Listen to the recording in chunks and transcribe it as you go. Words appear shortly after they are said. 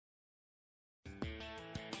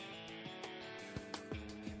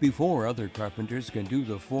Before other carpenters can do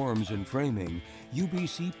the forms and framing,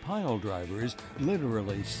 UBC pile drivers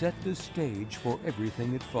literally set the stage for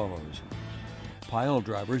everything that follows. Pile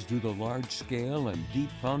drivers do the large-scale and deep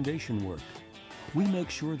foundation work. We make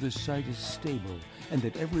sure the site is stable and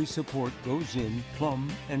that every support goes in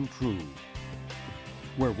plumb and true.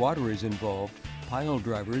 Where water is involved, pile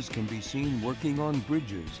drivers can be seen working on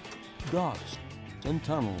bridges, docks, and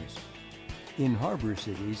tunnels. In harbor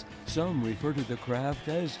cities, some refer to the craft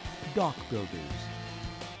as dock builders.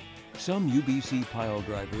 Some UBC pile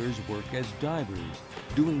drivers work as divers,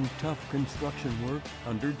 doing tough construction work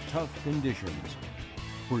under tough conditions.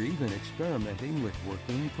 We're even experimenting with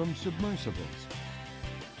working from submersibles.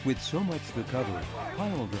 With so much to cover,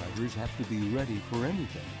 pile drivers have to be ready for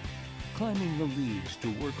anything. Climbing the leads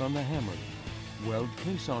to work on the hammer, weld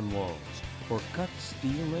caisson walls, or cut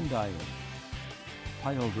steel and iron.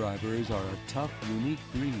 Pile drivers are a tough, unique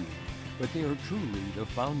breed, but they are truly the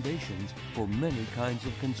foundations for many kinds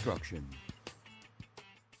of construction.